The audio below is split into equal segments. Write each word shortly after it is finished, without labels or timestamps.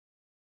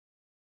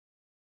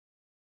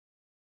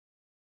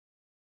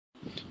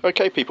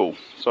Okay people,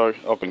 so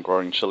I've been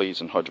growing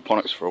chilies and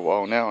hydroponics for a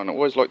while now, and I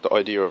always liked the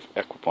idea of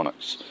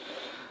aquaponics.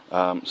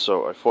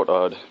 So I thought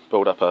I'd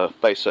build up a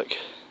basic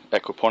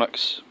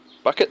aquaponics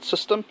bucket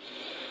system,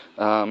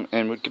 and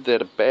we'll give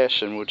that a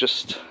bash and we'll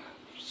just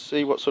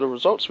see what sort of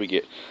results we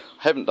get.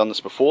 I haven't done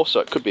this before, so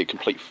it could be a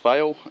complete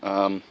fail,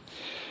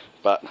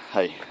 but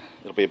hey,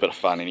 it'll be a bit of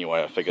fun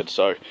anyway, I figured.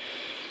 So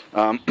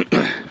what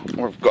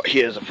I've got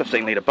here is a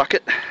 15-litre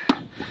bucket.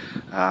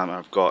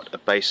 I've got a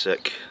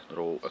basic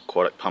little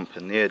aquatic pump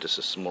in there, just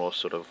a smaller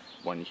sort of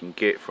one you can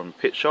get from a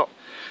pet shop.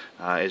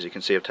 As you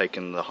can see, I've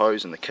taken the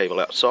hose and the cable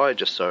outside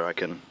just so I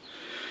can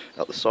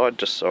lift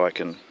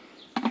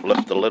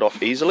the lid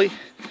off easily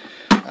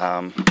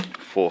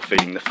for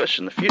feeding the fish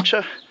in the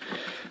future.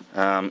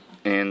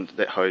 And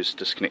that hose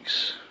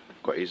disconnects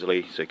quite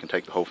easily, so you can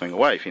take the whole thing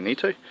away if you need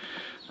to,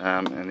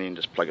 and then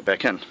just plug it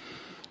back in.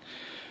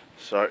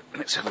 So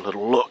let's have a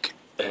little look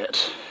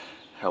at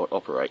how it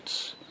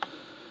operates.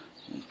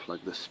 And plug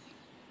this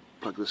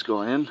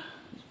guy in.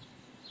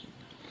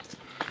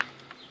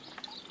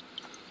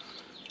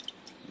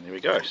 And there we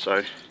go.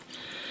 So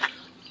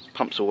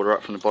pumps the water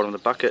up from the bottom of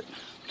the bucket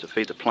to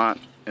feed the plant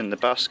in the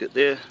basket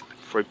there.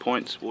 3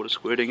 points, water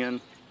squirting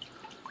in.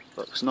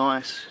 Looks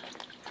nice,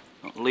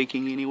 not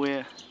leaking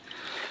anywhere.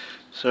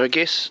 So I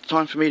guess it's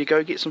time for me to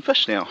go get some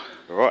fish now.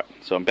 Alright,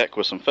 so I'm back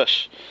with some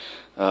fish.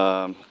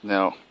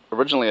 Now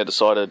originally I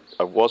decided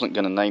I wasn't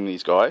going to name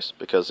these guys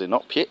because they're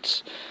not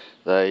pets.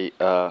 They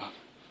are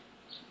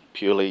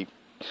purely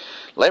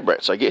lab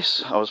rats, I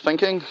guess, I was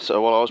thinking.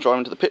 So while I was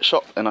driving to the pet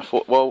shop, and I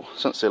thought, well,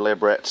 since they're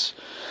lab rats,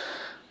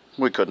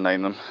 we could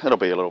name them. It'll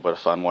be a little bit of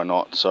fun, why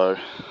not? So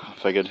I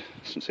figured,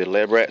 since they're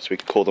lab rats, we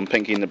could call them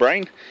Pinky in the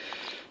Brain.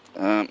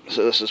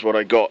 So this is what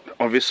I got.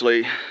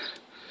 Obviously,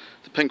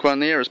 the pink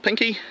one there is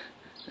Pinky,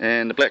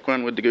 and the black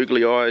one with the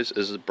googly eyes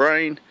is the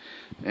Brain.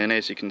 And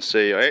as you can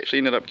see, I actually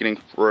ended up getting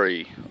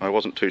 3. I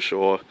wasn't too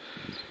sure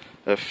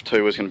if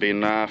 2 was going to be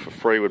enough, or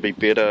 3 would be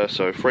better,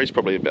 so 3 is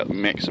probably about the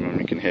maximum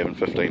you can have in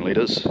 15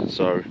 litres.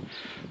 So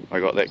I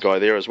got that guy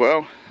there as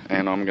well,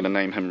 and I'm going to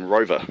name him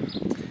Rover.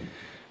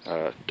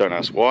 Don't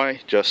ask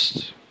why,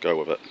 just go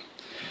with it.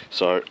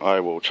 So I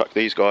will chuck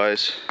these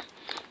guys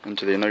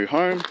into their new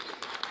home.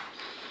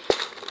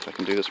 If I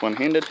can do this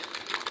one-handed.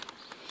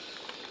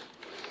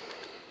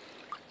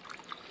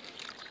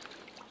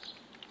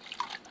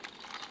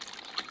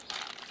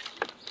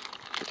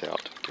 Get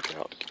out, get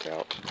out, get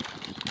out.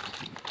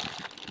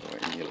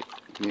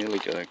 Nearly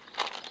going.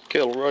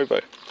 Kill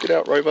Rover. Get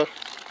out, Rover.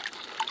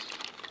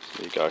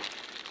 There you go.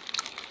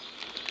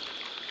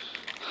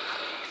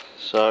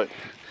 So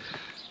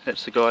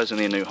that's the guys in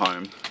their new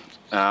home.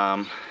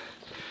 And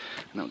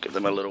I'll give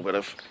them a little bit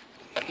of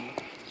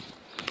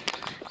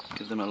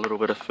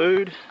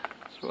food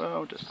as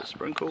well, just a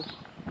sprinkle.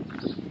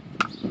 And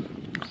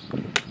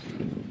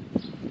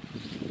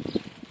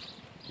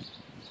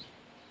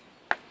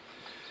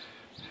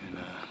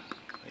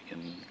they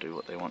can do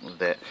what they want with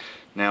that.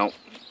 Now,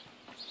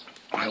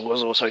 I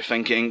was also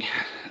thinking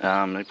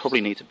they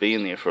probably need to be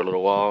in there for a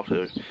little while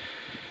to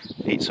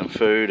eat some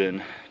food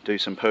and do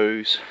some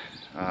poos,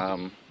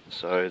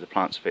 so the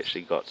plants have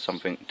actually got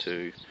something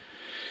to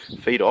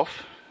feed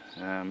off.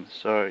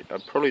 So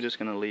I'm probably just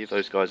going to leave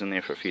those guys in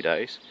there for a few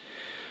days,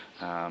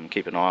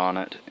 keep an eye on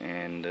it,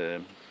 and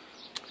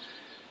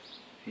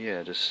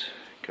yeah, just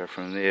go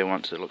from there.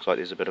 Once it looks like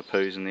there's a bit of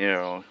poos in there,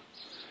 I'll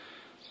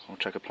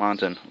chuck a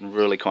plant in. I'm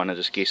really kind of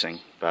just guessing,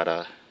 but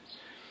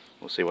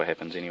we'll see what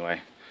happens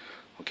anyway.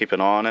 I'll keep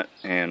an eye on it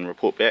and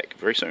report back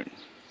very soon.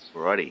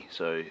 Alrighty,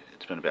 so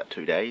it's been about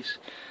 2 days.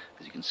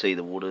 As you can see,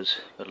 the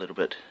water's got a little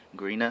bit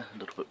greener, a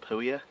little bit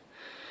pooier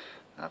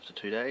after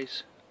 2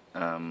 days.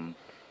 Yeah,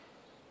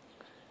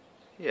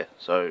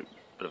 so a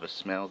bit of a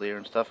smell there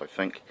and stuff. I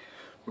think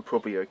we're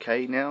probably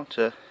okay now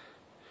to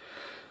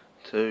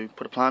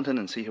put a plant in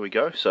and see how we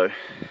go. So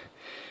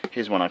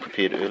here's one I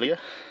prepared earlier.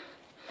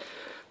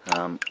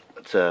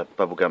 It's a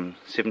bubblegum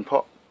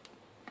 7-pot.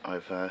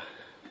 I've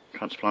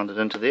transplanted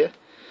into there,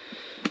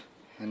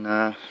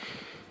 and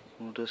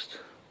we'll just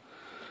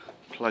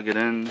plug it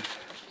in,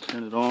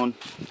 turn it on,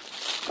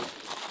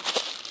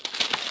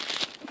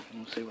 and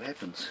we'll see what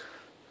happens.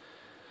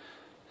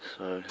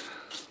 So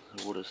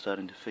the water's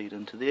starting to feed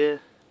into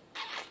there,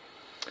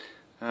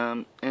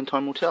 and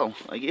time will tell,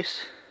 I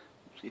guess.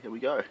 See how we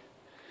go.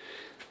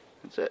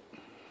 That's it.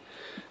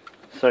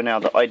 So now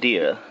the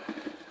idea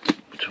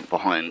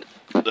behind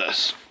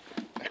this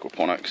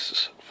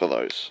aquaponics, for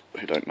those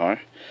who don't know,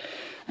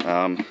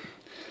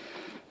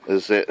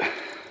 is that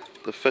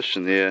the fish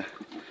in there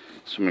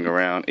swimming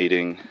around,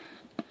 eating,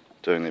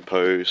 doing their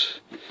poos,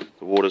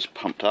 the water's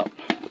pumped up,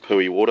 the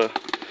pooey water,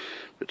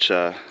 which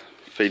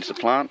feeds the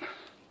plant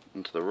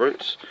into the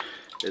roots.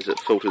 As it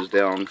filters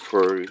down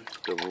through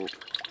the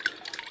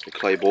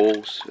clay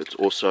balls, it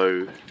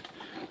also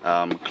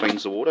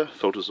cleans the water,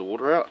 filters the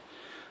water out,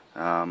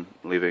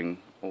 leaving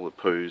all the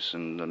poos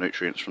and the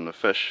nutrients from the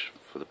fish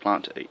for the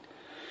plant to eat.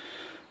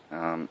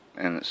 And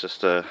it's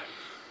just a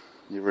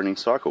never-ending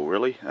cycle,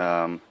 really.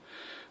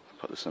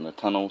 Put this in a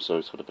tunnel so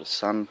it's got a bit of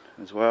sun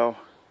as well,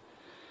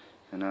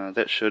 and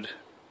that should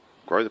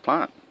grow the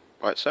plant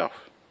by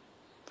itself.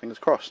 Fingers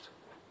crossed.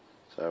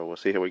 So we'll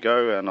see how we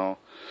go, and I'll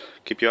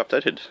keep you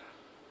updated.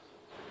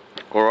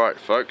 Alright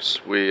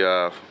folks, we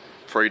are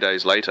 3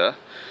 days later.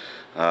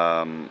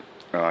 I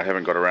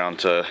haven't got around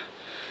to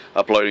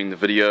uploading the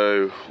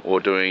video or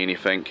doing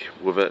anything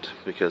with it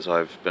because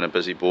I've been a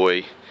busy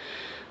boy,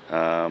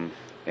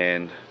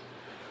 and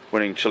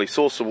winning Chili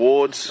Sauce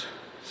Awards.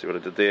 See what I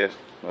did there?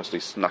 Mostly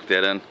snuck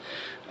that in.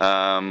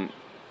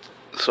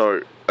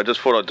 So I just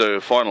thought I'd do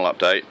a final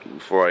update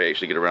before I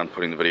actually get around to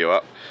putting the video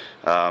up.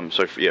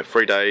 So yeah,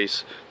 3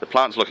 days. The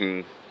plant's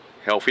looking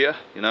healthier,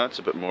 you know, it's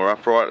a bit more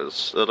upright.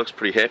 It looks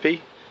pretty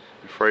happy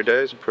in 3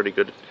 days. I'm pretty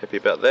good, happy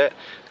about that.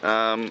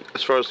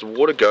 As far as the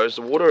water goes,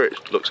 the water,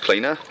 it looks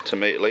cleaner, to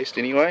me at least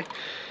anyway.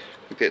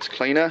 I think that's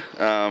cleaner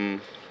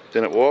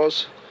than it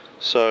was.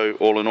 So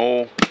all in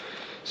all,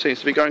 seems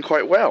to be going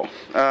quite well.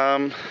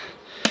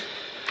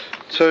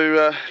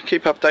 To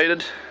keep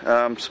updated,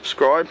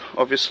 subscribe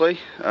obviously,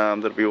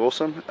 that'd be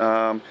awesome.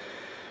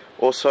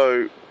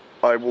 Also,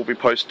 I will be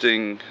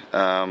posting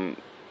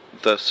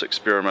this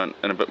experiment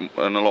in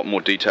a lot more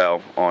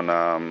detail on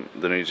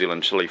the New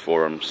Zealand Chili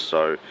forums,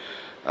 so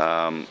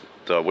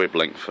the web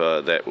link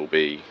for that will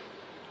be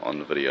on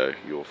the video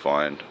you'll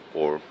find,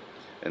 or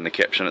in the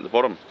caption at the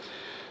bottom.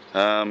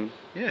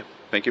 Yeah,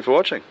 thank you for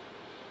watching.